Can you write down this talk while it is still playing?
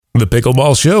The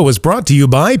Pickleball Show is brought to you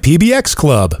by PBX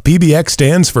Club. PBX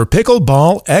stands for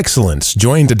Pickleball Excellence.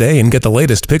 Join today and get the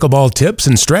latest pickleball tips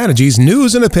and strategies,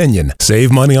 news and opinion.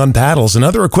 Save money on paddles and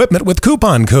other equipment with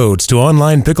coupon codes to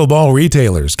online pickleball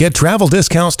retailers. Get travel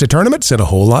discounts to tournaments and a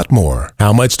whole lot more.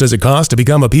 How much does it cost to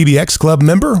become a PBX Club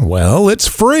member? Well, it's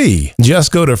free.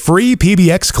 Just go to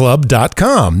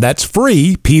freepbxclub.com. That's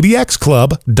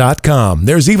freepbxclub.com.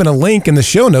 There's even a link in the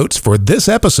show notes for this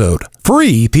episode.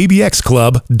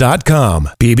 freepbxclub.com.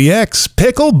 PBX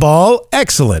Pickleball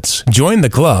Excellence. Join the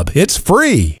club. It's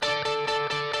free.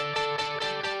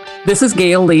 This is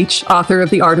Gail Leach, author of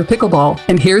The Art of Pickleball,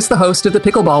 and here's the host of The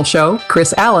Pickleball Show,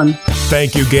 Chris Allen.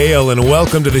 Thank you, Gail, and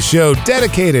welcome to the show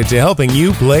dedicated to helping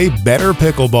you play better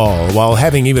pickleball while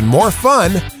having even more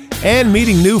fun and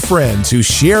meeting new friends who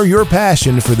share your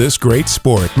passion for this great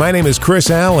sport. My name is Chris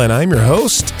Allen. I'm your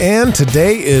host, and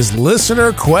today is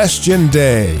Listener Question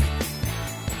Day.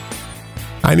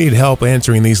 I need help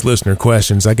answering these listener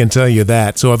questions, I can tell you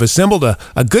that. So I've assembled a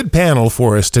good panel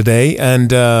for us today,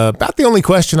 and about the only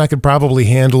question I could probably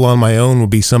handle on my own would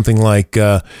be something like,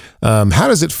 how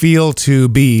does it feel to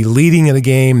be leading in a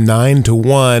game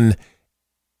 9-1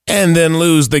 and then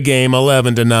lose the game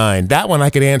 11-9? That one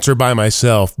I could answer by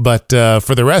myself, but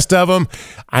for the rest of them,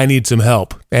 I need some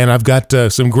help. And I've got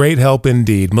some great help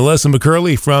indeed. Melissa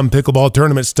McCurley from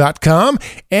pickleballtournaments.com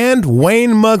and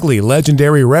Wayne Mugley,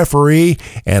 legendary referee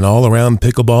and all-around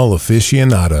pickleball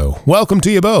aficionado. Welcome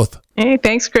to you both. Hey,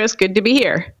 thanks, Chris. Good to be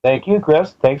here. Thank you,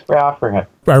 Chris. Thanks for offering it.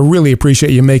 I really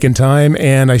appreciate you making time,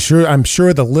 and I'm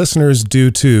sure the listeners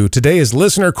do too. Today is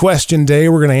Listener Question Day.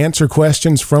 We're going to answer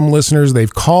questions from listeners.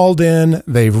 They've called in,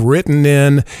 they've written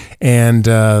in, and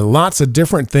lots of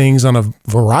different things on a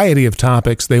variety of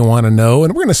topics they want to know.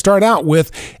 And we're going to start out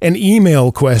with an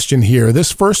email question here.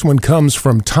 This first one comes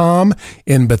from Tom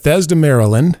in Bethesda,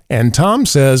 Maryland, and Tom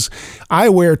says, I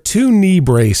wear 2 knee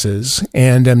braces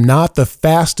and am not the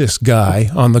fastest guy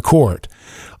on the court.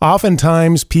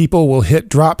 Oftentimes, people will hit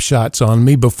drop shots on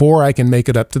me before I can make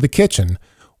it up to the kitchen.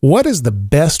 What is the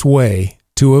best way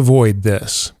to avoid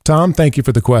this? Tom, thank you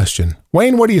for the question.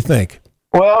 Wayne, what do you think?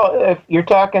 Well, if you're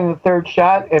talking the third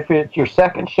shot, if it's your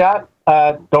second shot,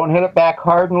 don't hit it back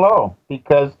hard and low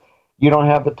because you don't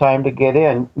have the time to get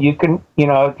in. You can,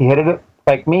 if you hit it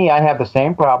like me, I have the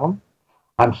same problem.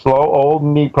 I'm slow, old,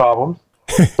 knee problems.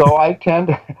 So I tend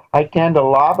to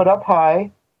lob it up high,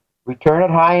 return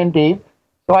it high and deep,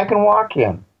 so I can walk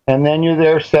in, and then you're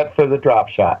there set for the drop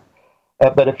shot.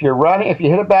 But if you're running, if you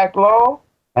hit it back low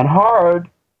and hard,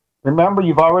 remember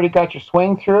you've already got your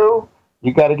swing through.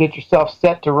 You got to get yourself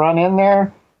set to run in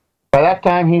there. By that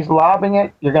time he's lobbing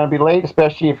it, you're going to be late,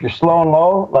 especially if you're slow and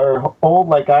low or old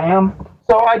like I am.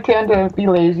 So I tend to be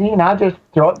lazy, and I'll just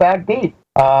throw it back deep.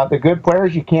 The good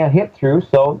players you can't hit through,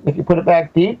 so if you put it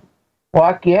back deep,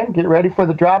 walk in, get ready for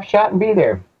the drop shot, and be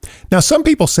there. Now, some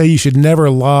people say you should never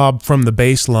lob from the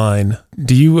baseline.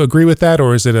 Do you agree with that,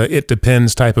 or is it a it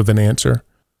depends type of an answer?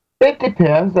 It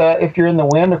depends. If you're in the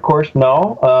wind, of course,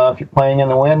 no. If you're playing in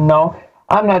the wind, no.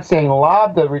 I'm not saying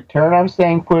lob the return. I'm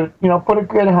saying put a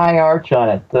good high arch on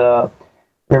it.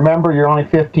 Remember, you're only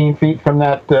 15 feet from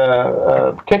that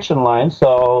kitchen line,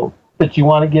 so that you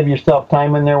want to give yourself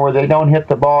time in there where they don't hit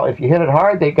the ball. If you hit it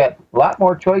hard, they got a lot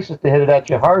more choices to hit it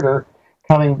at you harder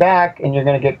coming back, and you're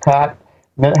going to get caught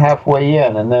halfway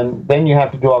in, and then you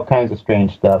have to do all kinds of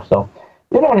strange stuff. So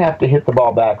you don't have to hit the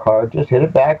ball back hard. Just hit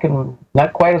it back, and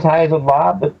not quite as high as a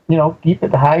lob, but keep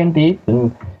it high and deep,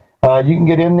 and you can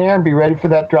get in there and be ready for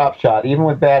that drop shot, even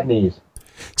with bad knees.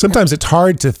 Sometimes it's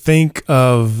hard to think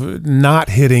of not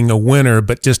hitting a winner,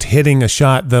 but just hitting a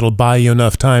shot that'll buy you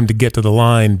enough time to get to the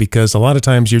line, because a lot of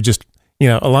times you're just,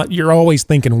 you're always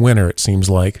thinking winner, it seems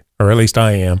like, or at least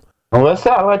I am.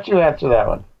 Melissa, I'll let you answer that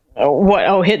one. What?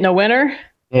 Oh, hitting a winner?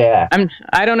 Yeah.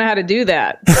 I don't know how to do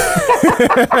that.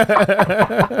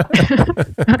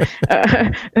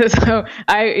 So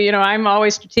I'm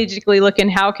always strategically looking,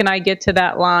 how can I get to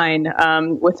that line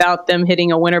without them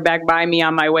hitting a winner back by me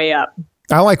on my way up?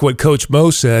 I like what Coach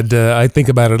Mo said. I think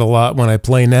about it a lot when I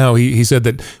play now. He said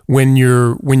that when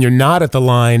you're not at the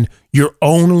line, your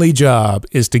only job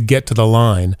is to get to the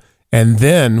line. And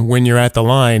then when you're at the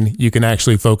line, you can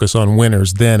actually focus on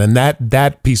winners then. And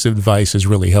that piece of advice has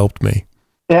really helped me.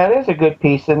 Yeah, it is a good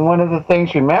piece. And one of the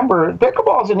things, remember,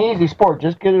 pickleball is an easy sport.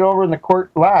 Just get it over in the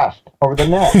court last, over the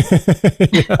net.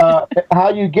 Yeah. How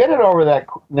you get it over that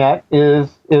net is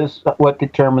what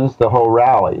determines the whole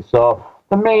rally. So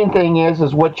the main thing is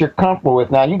what you're comfortable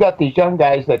with. Now, you got these young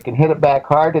guys that can hit it back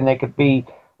hard, and they could be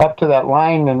up to that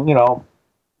line and,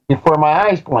 before my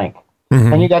eyes blink.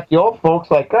 Mm-hmm. And you got the old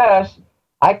folks like us.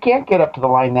 I can't get up to the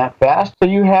line that fast. So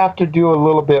you have to do a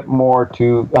little bit more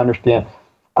to understand.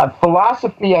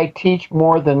 Philosophy I teach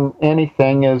more than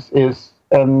anything is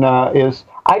I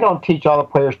don't teach all the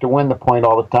players to win the point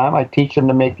all the time. I teach them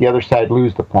to make the other side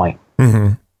lose the point.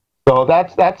 Mm-hmm. So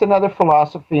that's another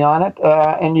philosophy on it,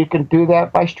 and you can do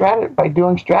that by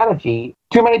doing strategy.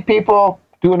 Too many people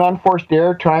do an unforced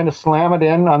error trying to slam it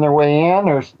in on their way in,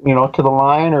 or to the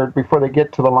line, or before they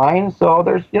get to the line. So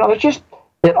there's just,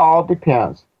 it all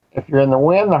depends. If you're in the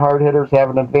wind, the hard hitters have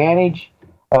an advantage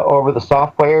over the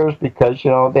soft players because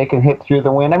they can hit through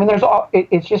the wind. I mean,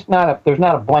 it's just there's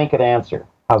not a blanket answer.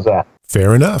 How's that?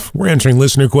 Fair enough. We're answering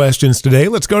listener questions today.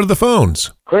 Let's go to the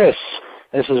phones. Chris,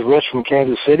 this is Rich from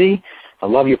Kansas City. I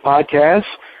love your podcast.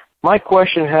 My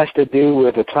question has to do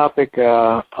with the topic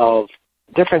of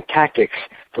different tactics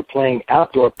for playing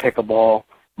outdoor pickleball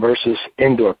versus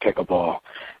indoor pickleball.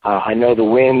 I know the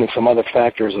wind and some other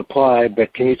factors apply,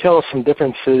 but can you tell us some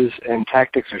differences in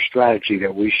tactics or strategy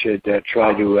that we should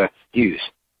try to use?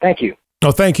 Thank you.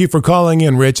 Well, thank you for calling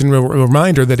in, Rich, and a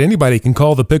reminder that anybody can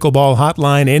call the Pickleball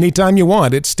Hotline anytime you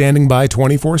want. It's standing by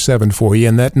 24/7 for you,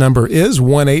 and that number is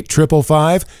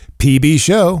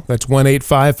 1-855-PB-SHOW. That's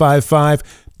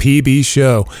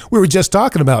 1-855-PB-SHOW. We were just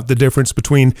talking about the difference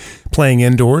between playing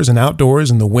indoors and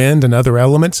outdoors and the wind and other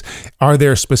elements. Are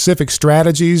there specific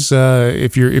strategies?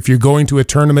 If you're going to a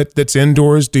tournament that's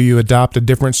indoors, do you adopt a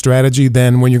different strategy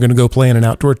than when you're going to go play in an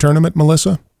outdoor tournament,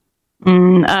 Melissa?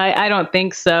 I don't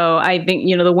think so. I think,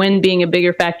 the wind being a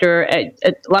bigger factor. A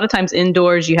lot of times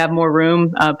indoors, you have more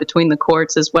room between the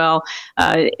courts as well.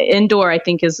 Indoor, I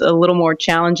think, is a little more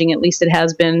challenging. At least it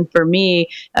has been for me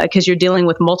because you're dealing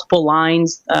with multiple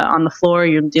lines on the floor.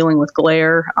 You're dealing with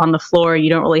glare on the floor. You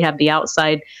don't really have the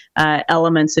outside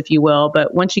elements, if you will.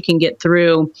 But once you can get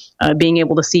through being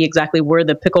able to see exactly where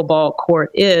the pickleball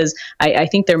court is, I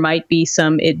think there might be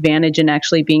some advantage in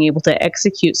actually being able to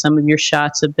execute some of your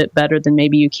shots a bit better than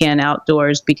maybe you can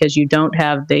outdoors because you don't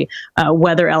have the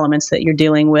weather elements that you're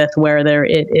dealing with, whether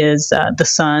it is the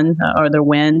sun or the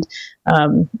wind.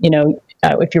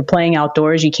 If you're playing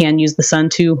outdoors, you can use the sun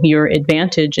to your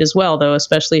advantage as well, though,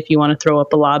 especially if you want to throw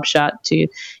up a lob shot to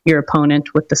your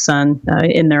opponent with the sun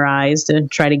in their eyes to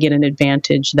try to get an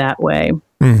advantage that way.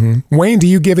 Mm-hmm. Wayne, do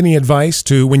you give any advice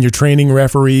to when you're training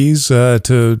referees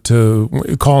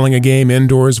to calling a game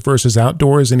indoors versus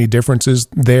outdoors? Any differences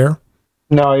there?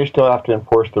 No, you still have to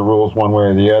enforce the rules one way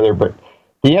or the other. But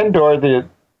the indoor,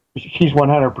 she's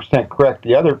 100% correct.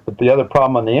 The other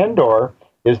problem on the indoor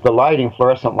is the lighting,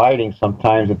 fluorescent lighting.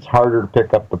 Sometimes it's harder to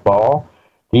pick up the ball.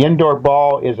 The indoor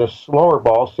ball is a slower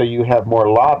ball, so you have more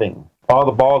lobbing. All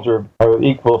the balls are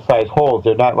equal size holes.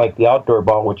 They're not like the outdoor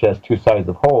ball, which has two sides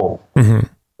of holes. Mm-hmm.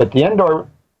 But the indoor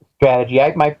strategy,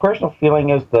 my personal feeling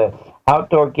is the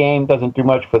outdoor game doesn't do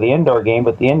much for the indoor game,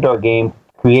 but the indoor game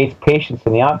creates patience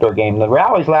in the outdoor game. The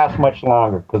rallies last much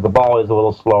longer because the ball is a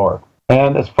little slower.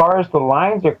 And as far as the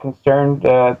lines are concerned,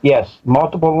 yes,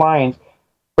 multiple lines.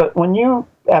 But when you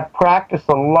have practiced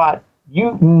a lot,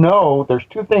 there's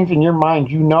two things in your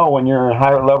mind when you're a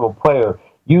higher level player.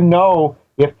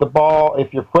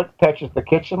 If your foot touches the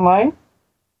kitchen line,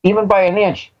 even by an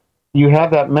inch, you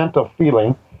have that mental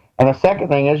feeling. And the second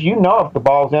thing is if the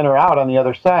ball's in or out on the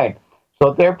other side.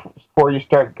 So therefore you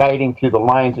start guiding through the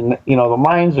lines, and the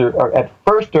lines are at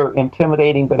first are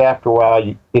intimidating, but after a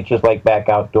while it's just like back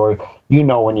outdoor.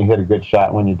 When you hit a good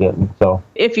shot, when you didn't. So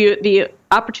if the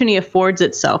opportunity affords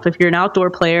itself, if you're an outdoor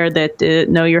player that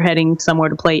know you're heading somewhere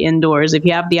to play indoors, if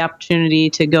you have the opportunity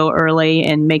to go early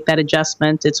and make that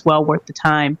adjustment, it's well worth the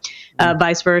time.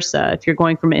 Vice versa, if you're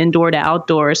going from indoor to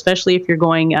outdoor, especially if you're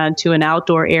going to an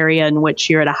outdoor area in which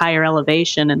you're at a higher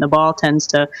elevation and the ball tends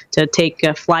to take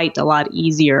flight a lot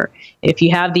easier. If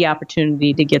you have the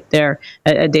opportunity to get there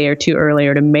a day or two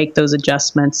earlier to make those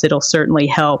adjustments, it'll certainly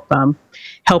help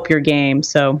your game.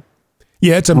 So.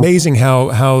 Yeah, it's amazing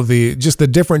how the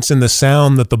difference in the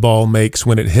sound that the ball makes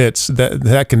when it hits,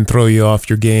 that can throw you off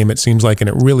your game, it seems like, and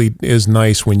it really is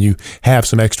nice when you have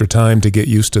some extra time to get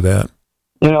used to that.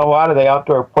 A lot of the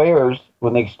outdoor players,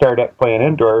 when they start up playing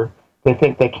indoor, they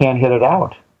think they can't hit it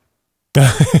out.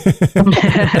 Because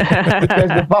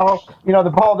the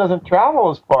ball doesn't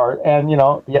travel as far. And,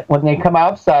 when they come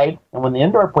outside, and when the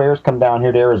indoor players come down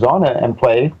here to Arizona and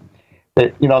play,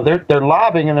 that they're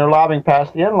lobbing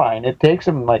past the inline. It takes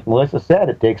them, like Melissa said,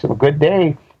 a good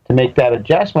day to make that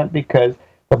adjustment because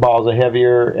the ball's a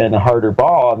heavier and a harder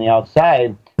ball on the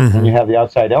outside, mm-hmm. and you have the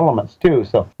outside elements too.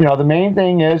 So the main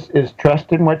thing is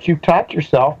trust in what you've taught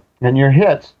yourself and your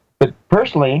hits. But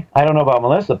personally, I don't know about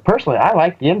Melissa. Personally, I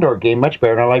like the indoor game much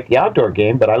better than I like the outdoor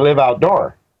game. But I live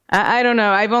outdoor. I don't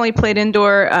know. I've only played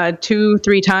indoor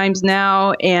 2-3 times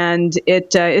now, and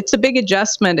it's a big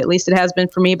adjustment. At least it has been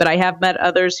for me. But I have met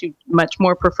others who much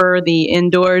more prefer the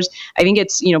indoors. I think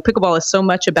it's, pickleball is so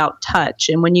much about touch,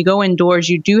 and when you go indoors,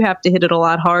 you do have to hit it a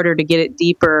lot harder to get it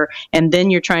deeper, and then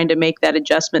you're trying to make that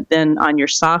adjustment then on your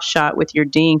soft shot with your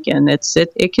dink, and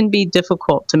it can be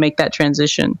difficult to make that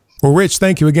transition. Well, Rich,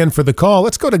 thank you again for the call.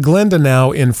 Let's go to Glenda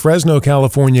now in Fresno,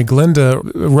 California. Glenda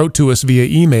wrote to us via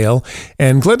email,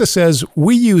 and Glenda says,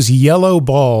 we use yellow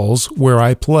balls where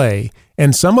I play,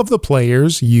 and some of the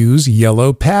players use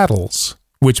yellow paddles,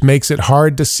 which makes it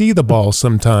hard to see the ball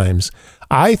sometimes.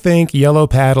 I think yellow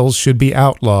paddles should be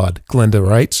outlawed, Glenda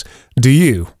writes. Do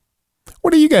you?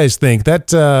 What do you guys think?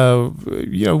 That,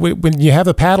 when you have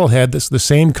a paddle head that's the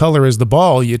same color as the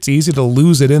ball, it's easy to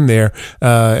lose it in there.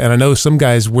 And I know some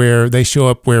guys they show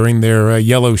up wearing their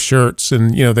yellow shirts,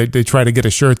 and, they try to get a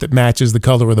shirt that matches the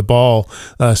color of the ball,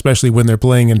 especially when they're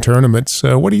playing in tournaments.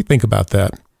 What do you think about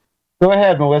that? Go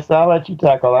ahead, Melissa. I'll let you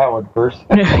tackle that one first.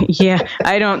 Yeah,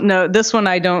 I don't know. This one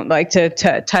I don't like to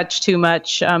touch too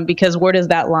much because where does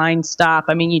that line stop?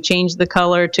 I mean, you change the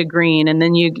color to green, and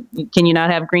then can you not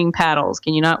have green paddles?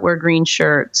 Can you not wear green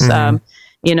shirts? Mm-hmm.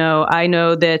 I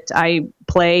know that I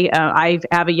play. I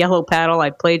have a yellow paddle.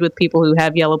 I've played with people who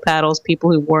have yellow paddles,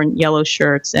 people who've worn yellow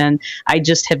shirts, and I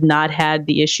just have not had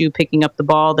the issue picking up the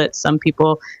ball that some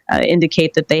people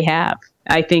indicate that they have.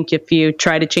 I think if you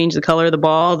try to change the color of the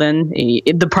ball, then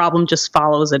the problem just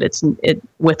follows it. It's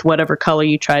with whatever color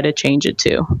you try to change it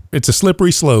to. It's a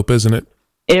slippery slope, isn't it?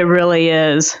 It really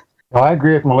is. Well, I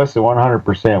agree with Melissa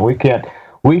 100%.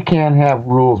 We can't have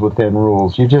rules within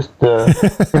rules. You just,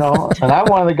 and I'm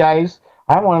one of the guys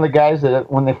that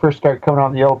when they first started coming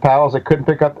on the yellow paddles, I couldn't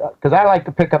pick up, because I like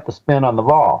to pick up the spin on the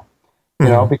ball,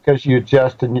 because you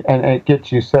adjust and it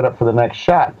gets you set up for the next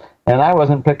shot. And I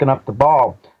wasn't picking up the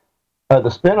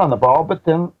spin on the ball, but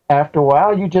then after a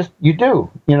while you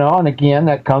do, and again,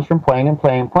 that comes from playing.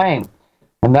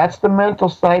 And that's the mental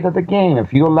side of the game.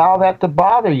 If you allow that to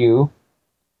bother you,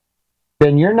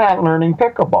 then you're not learning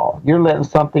pickleball. You're letting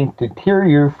something deter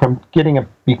you from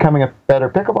becoming a better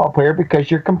pickleball player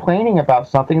because you're complaining about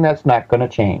something that's not going to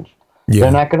change. Yeah.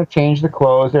 They're not going to change the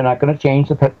clothes. They're not going to change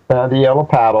the yellow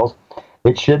paddles.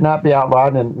 It should not be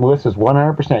outlawed, and Melissa's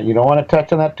 100%. You don't want to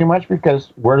touch on that too much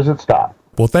because where does it stop?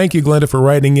 Well, thank you, Glenda, for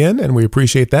writing in, and we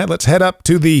appreciate that. Let's head up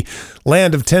to the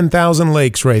land of 10,000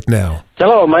 lakes right now.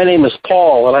 Hello, my name is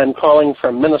Paul, and I'm calling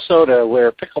from Minnesota,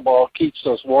 where pickleball keeps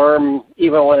us warm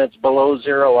even when it's below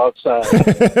zero outside.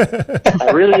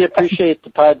 I really appreciate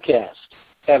the podcast.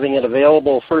 Having it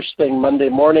available first thing Monday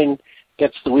morning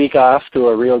gets the week off to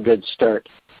a real good start.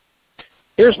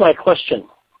 Here's my question.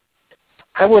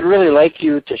 I would really like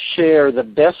you to share the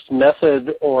best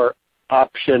method or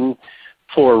option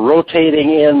for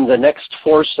rotating in the next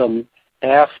foursome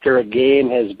after a game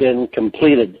has been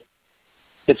completed.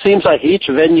 It seems like each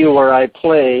venue where I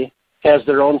play has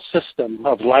their own system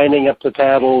of lining up the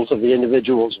paddles of the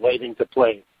individuals waiting to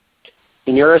play.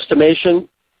 In your estimation,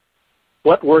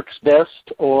 what works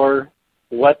best, or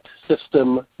what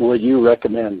system would you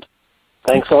recommend?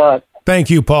 Thanks a lot.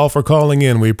 Thank you, Paul, for calling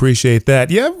in. We appreciate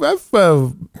that. Yeah, I've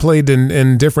played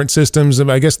in different systems.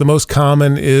 I guess the most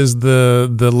common is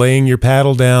the laying your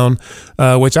paddle down,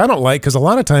 which I don't like because a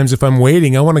lot of times if I'm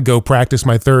waiting, I want to go practice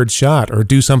my third shot or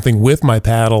do something with my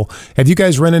paddle. Have you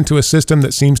guys run into a system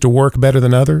that seems to work better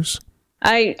than others?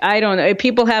 I don't know.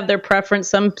 People have their preference.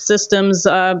 Some systems,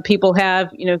 people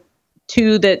have,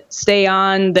 two that stay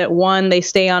on, that one they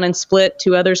stay on and split,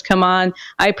 two others come on.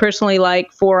 I personally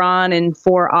like 4 on and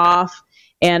 4 off.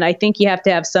 And I think you have to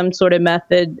have some sort of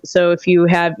method. So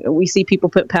we see people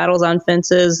put paddles on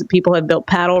fences. People have built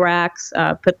paddle racks,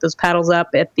 put those paddles up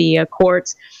at the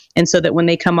courts. And so that when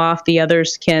they come off, the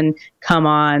others can come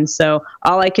on. So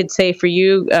all I could say for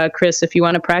you, Chris, if you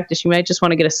want to practice, you might just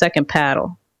want to get a second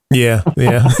paddle. Yeah,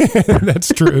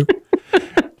 that's true.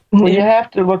 Well, you have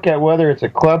to look at whether it's a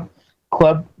club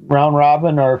round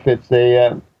robin, or if it's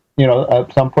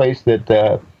some place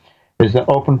that is an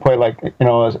open play, like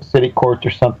a city courts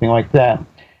or something like that.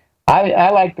 I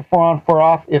like the 4 on 4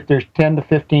 off if there's 10 to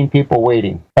 15 people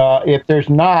waiting. If there's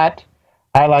not,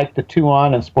 I like the 2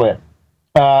 on and split.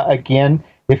 Again,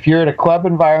 if you're at a club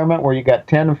environment where you got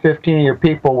 10 to 15 of your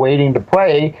people waiting to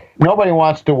play, nobody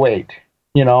wants to wait.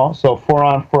 So 4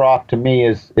 on 4 off to me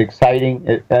is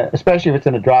exciting, especially if it's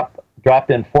in a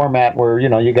drop-in format where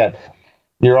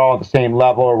you're all at the same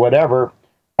level or whatever.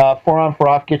 4 on 4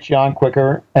 off gets you on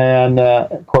quicker, and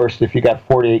of course, if you got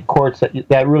 48 courts,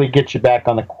 that really gets you back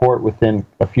on the court within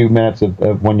a few minutes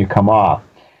of when you come off.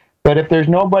 But if there's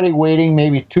nobody waiting,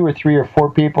 maybe 2 or 3 or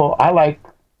 4 people, I like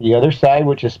the other side,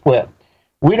 which is split.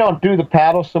 we don't do the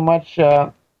paddle so much.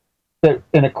 That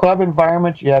in a club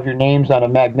environment, you have your names on a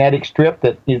magnetic strip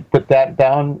that you put that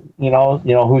down. You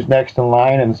know who's next in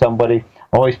line, and somebody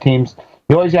always teams.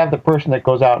 You always have the person that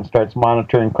goes out and starts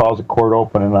monitoring, calls the court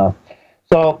open enough.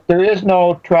 So there is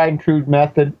no tried and true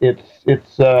method.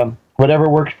 It's whatever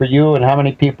works for you and how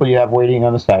many people you have waiting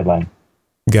on the sideline.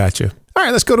 Gotcha. All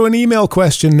right, let's go to an email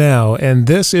question now. And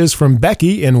this is from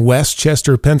Becky in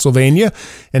Westchester, Pennsylvania.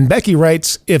 And Becky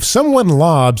writes, if someone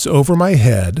lobs over my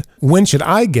head, when should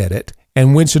I get it?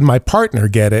 And when should my partner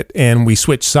get it? And we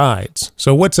switch sides.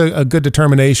 So what's a good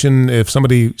determination if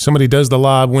somebody does the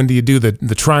lob? When do you do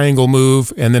the triangle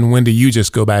move? And then when do you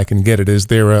just go back and get it? Is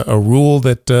there a rule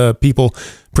that people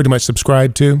pretty much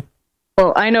subscribe to?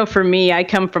 Well, I know for me, I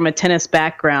come from a tennis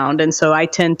background, and so I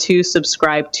tend to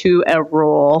subscribe to a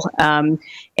rule.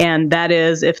 And that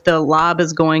is, if the lob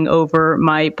is going over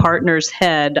my partner's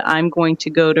head, I'm going to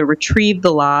go to retrieve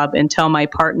the lob and tell my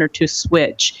partner to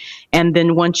switch. And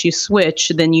then once you switch,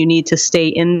 then you need to stay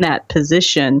in that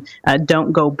position.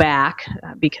 Don't go back,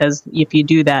 because if you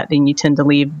do that, then you tend to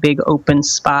leave big open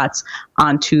spots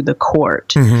onto the court.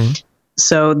 Mm-hmm.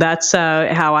 So that's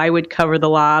how I would cover the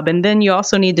lob. And then you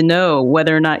also need to know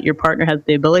whether or not your partner has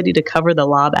the ability to cover the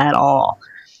lob at all.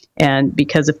 And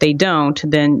because if they don't,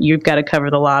 then you've got to cover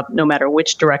the lob no matter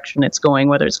which direction it's going,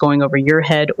 whether it's going over your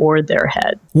head or their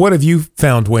head. What have you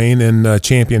found, Wayne, in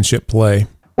championship play?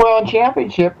 Well, in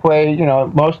championship play,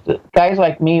 most guys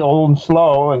like me, old and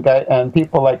slow, and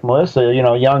people like Melissa,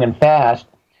 young and fast,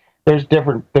 there's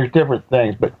different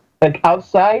things. But like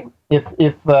outside, if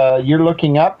you're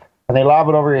looking up, and they lob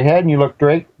it over your head, and you look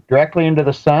directly into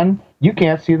the sun, you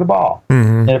can't see the ball.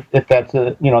 Mm-hmm. If that's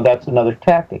that's another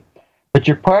tactic. But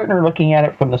your partner looking at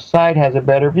it from the side has a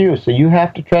better view, so you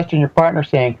have to trust in your partner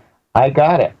saying, "I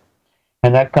got it,"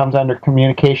 and that comes under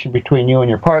communication between you and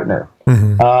your partner.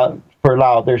 Mm-hmm. For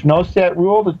lob, there's no set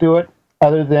rule to do it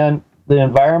other than the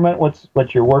environment,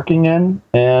 what you're working in,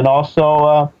 and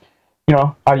also,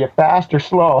 are you fast or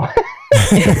slow?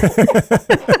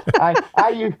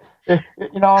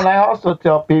 And I also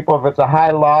tell people if it's a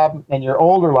high lob and you're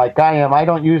older like I am, I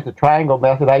don't use the triangle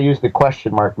method. I use the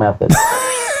question mark method.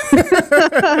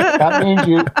 That means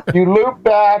you loop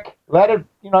back, let it,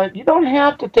 you don't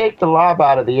have to take the lob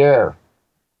out of the air.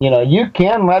 You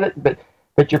can let it,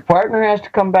 but your partner has to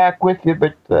come back with you.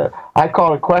 But I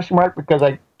call it a question mark because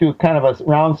I do kind of a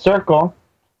round circle,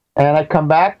 and I come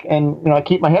back and, I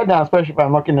keep my head down, especially if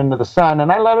I'm looking into the sun,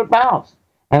 and I let it bounce.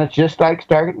 And it's just like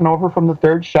starting over from the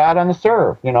third shot on the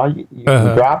serve. You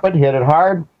drop it, hit it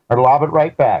hard, or lob it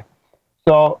right back.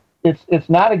 So it's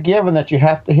not a given that you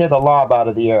have to hit a lob out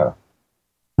of the air.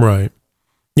 Right.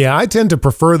 Yeah, I tend to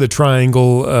prefer the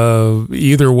triangle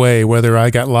either way, whether I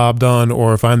got lobbed on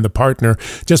or if I'm the partner,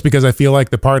 just because I feel like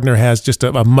the partner has just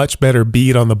a much better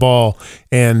beat on the ball,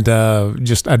 and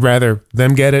I'd rather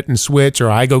them get it and switch,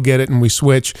 or I go get it and we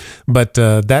switch. But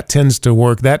that tends to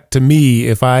work. That, to me,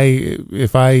 if I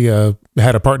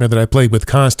had a partner that I played with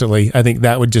constantly, I think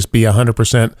that would just be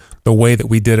 100% the way that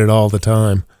we did it all the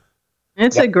time.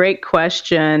 It's a great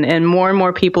question, and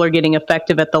more people are getting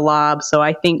effective at the lob. So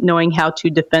I think knowing how to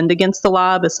defend against the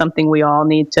lob is something we all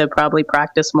need to probably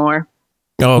practice more.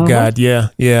 Oh, God, yeah.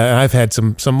 I've had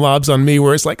some lobs on me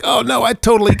where it's like, oh, no, I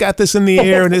totally got this in the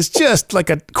air, and it's just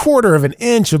like a quarter of an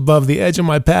inch above the edge of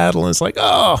my paddle, and it's like,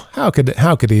 oh, how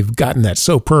could he have gotten that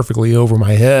so perfectly over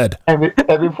my head? And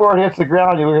before it hits the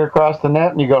ground, you look across the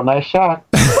net, and you go, nice shot.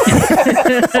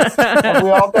 And we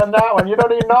all done that one. You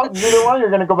don't even know neither one. You're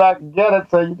going to go back and get it.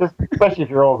 So you just, especially if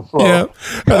you're old and slow. Yeah.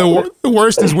 The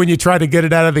worst is when you try to get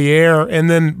it out of the air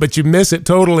but you miss it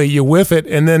totally. You whiff it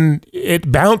and then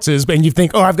it bounces, and you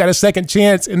think, oh, I've got a second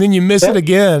chance, and then you miss it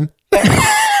again. You know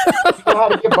how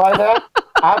to get by that?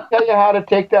 I'll tell you how to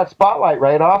take that spotlight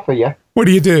right off of you. What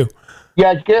do you do?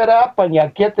 You get up and you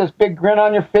get this big grin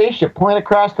on your face. You point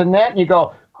across the net and you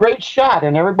go, great shot,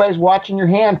 and everybody's watching your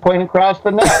hand pointing across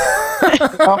the net.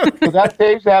 So that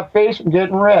saves that face from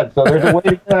getting red. So there's a way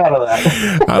to get out of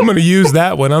that. I'm going to use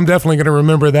that one. I'm definitely going to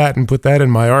remember that and put that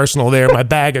in my arsenal there, my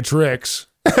bag of tricks.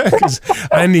 Because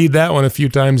I need that one a few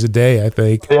times a day, I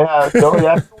think. Yeah, so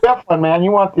that's tough one, man.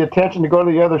 You want the attention to go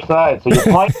to the other side. So you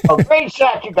point, great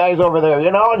shot, you guys over there,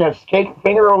 and you shake your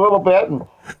finger a little bit, and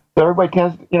so everybody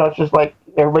tends, it's just like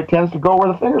everybody tends to go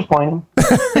where the finger's pointing.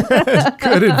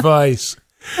 Good advice.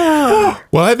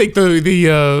 Well, I think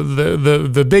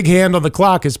the big hand on the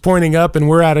clock is pointing up, and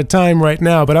we're out of time right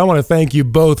now. But I want to thank you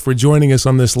both for joining us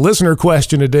on this listener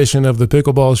question edition of the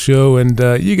Pickleball Show, and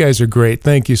you guys are great.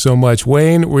 Thank you so much,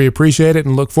 Wayne. We appreciate it,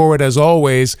 and look forward, as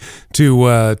always,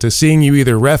 to seeing you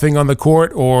either reffing on the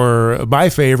court, or my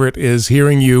favorite is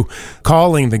hearing you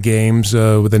calling the games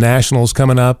with the Nationals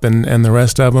coming up and the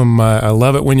rest of them. I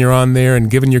love it when you're on there and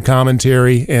giving your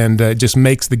commentary, and it just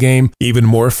makes the game even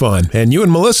more fun. And you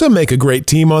and Melissa make a great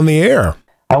team on the air.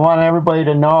 I want everybody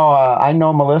to know, I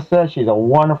know Melissa. She's a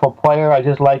wonderful player. I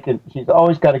just like it. She's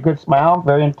always got a good smile,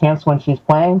 very intense when she's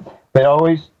playing, but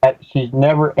always, she's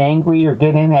never angry or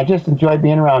getting. I just enjoy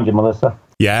being around you, Melissa.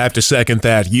 Yeah, I have to second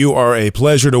that. You are a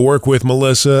pleasure to work with,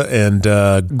 Melissa, and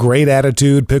great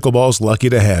attitude. Pickleball's lucky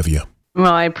to have you.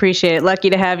 Well, I appreciate it. Lucky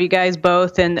to have you guys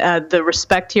both. And the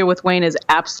respect here with Wayne is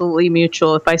absolutely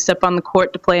mutual. If I step on the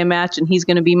court to play a match and he's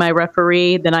going to be my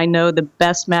referee, then I know the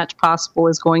best match possible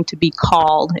is going to be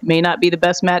called. It may not be the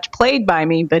best match played by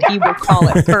me, but he will call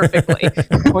it perfectly.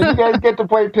 When you guys get to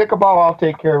play pickleball, I'll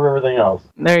take care of everything else.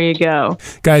 There you go.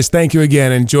 Guys, thank you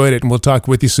again. Enjoyed it, and we'll talk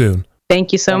with you soon.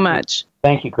 Thank you so much.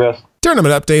 Thank you, Chris.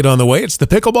 Tournament update on the way. It's the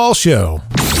Pickleball Show.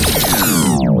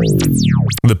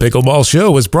 The Pickleball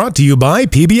Show is brought to you by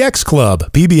PBX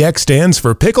Club. PBX stands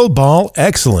for Pickleball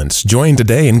Excellence. Join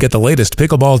today and get the latest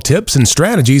pickleball tips and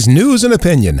strategies, news and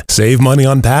opinion. Save money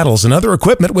on paddles and other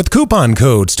equipment with coupon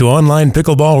codes to online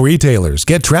pickleball retailers.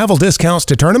 Get travel discounts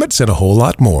to tournaments and a whole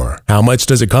lot more. How much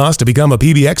does it cost to become a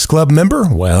PBX Club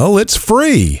member? Well, it's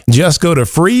free. Just go to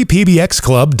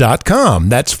freepbxclub.com.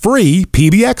 That's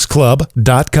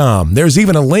freepbxclub.com. There's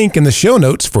even a link in the show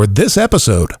notes for this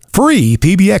episode.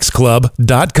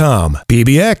 freepbxclub.com.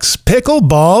 PBX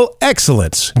Pickleball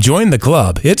Excellence. Join the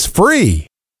club. It's free.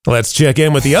 Let's check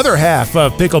in with the other half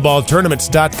of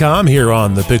pickleballtournaments.com here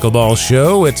on the Pickleball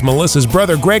Show. It's Melissa's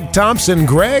brother, Greg Thompson.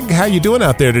 Greg, how you doing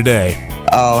out there today?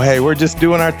 Oh, hey, we're just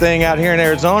doing our thing out here in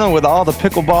Arizona with all the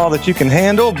pickleball that you can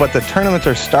handle, but the tournaments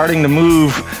are starting to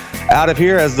move out of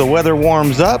here as the weather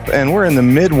warms up, and we're in the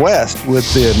Midwest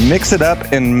with the Mix It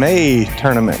Up in May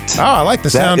tournament. Oh, I like the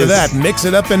sound of that. Mix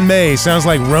It Up in May. Sounds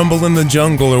like Rumble in the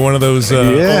Jungle or one of those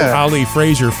old Ali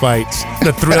Frazier fights.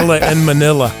 The Thrilla in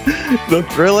Manila. The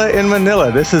Thrilla in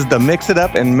Manila. This is the Mix It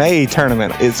Up in May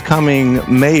tournament. It's coming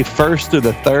May 1st through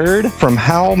the 3rd from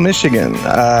Howell, Michigan.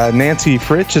 Nancy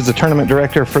Fritsch is the tournament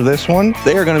director for this one.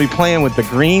 They are going to be playing with the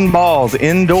green balls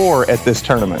indoor at this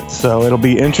tournament. So it'll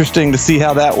be interesting to see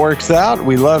how that works out.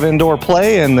 We love indoor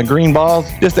play, and the green balls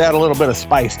just add a little bit of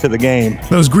spice to the game.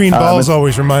 Those green balls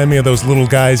always remind me of those little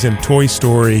guys in Toy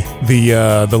Story,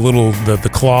 the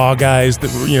claw guys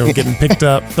that were, getting picked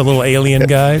up, the little alien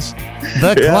guys.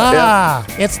 The claw. Yeah.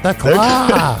 It's the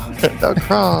claw. The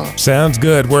claw. Sounds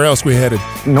good. Where else we headed?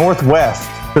 Northwest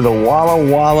to the Walla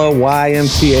Walla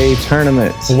YMCA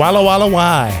tournament. Walla Walla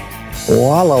Y.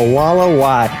 Walla Walla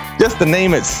Y. Just the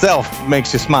name itself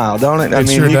makes you smile, don't it? It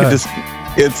sure does.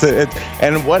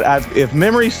 If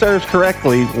memory serves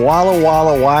correctly, Walla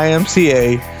Walla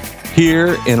YMCA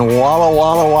here in Walla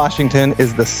Walla, Washington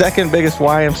is the second biggest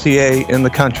YMCA in the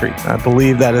country. I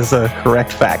believe that is a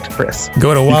correct fact, Chris.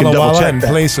 Go to Walla Walla and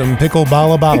play some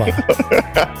pickleballa balla.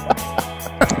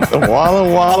 The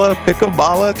Walla Walla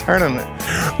Pickleballa tournament.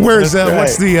 What's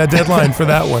the deadline for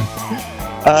that one?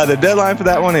 The deadline for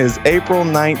that one is April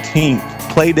 19th.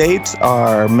 Play dates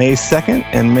are May 2nd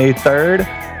and May 3rd.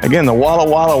 Again, the Walla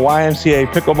Walla YMCA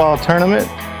Pickleball Tournament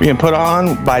being put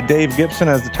on by Dave Gibson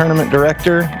as the tournament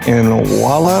director in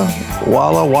Walla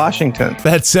Walla, Washington.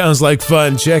 That sounds like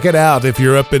fun. Check it out if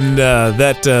you're up in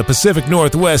that Pacific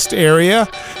Northwest area.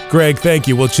 Greg, thank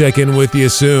you. We'll check in with you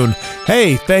soon.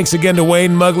 Hey, thanks again to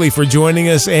Wayne Mugley for joining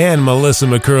us, and Melissa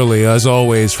McCurley, as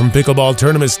always, from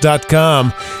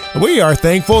pickleballtournaments.com. We are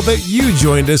thankful that you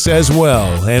joined us as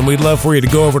well, and we'd love for you to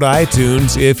go over to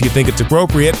iTunes if you think it's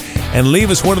appropriate and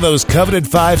leave us one of those coveted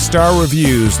 5-star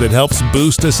reviews that helps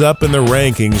boost us up in the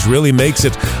rankings. Really makes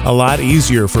it a lot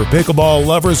easier for pickleball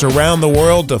lovers around the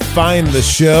world to find the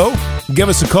show. Give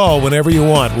us a call whenever you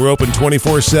want. We're open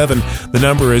 24/7. The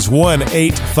number is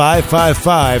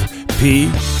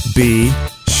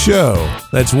 1-855-PB-SHOW.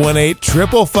 That's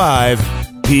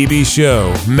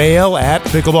 1-855-PB-SHOW. Mail at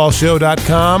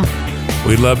pickleballshow.com.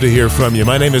 We'd love to hear from you.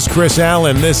 My name is Chris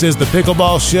Allen. This is The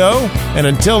Pickleball Show. And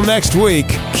until next week,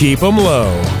 keep 'em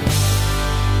low.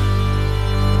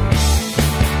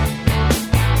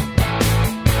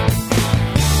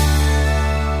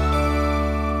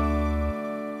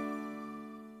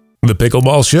 The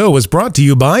Pickleball Show is brought to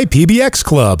you by PBX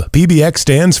Club. PBX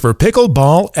stands for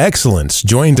Pickleball Excellence.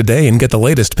 Join today and get the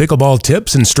latest pickleball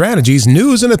tips and strategies,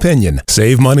 news and opinion.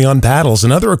 Save money on paddles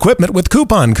and other equipment with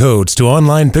coupon codes to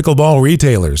online pickleball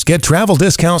retailers. Get travel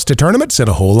discounts to tournaments and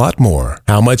a whole lot more.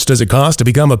 How much does it cost to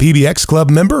become a PBX Club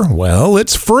member? Well,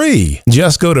 it's free.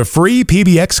 Just go to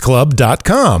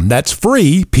freepbxclub.com. That's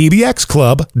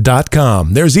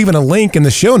freepbxclub.com. There's even a link in the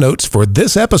show notes for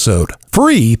this episode.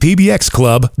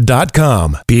 freepbxclub.com.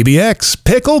 PBX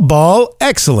Pickleball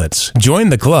Excellence. Join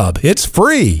the club. It's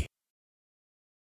free.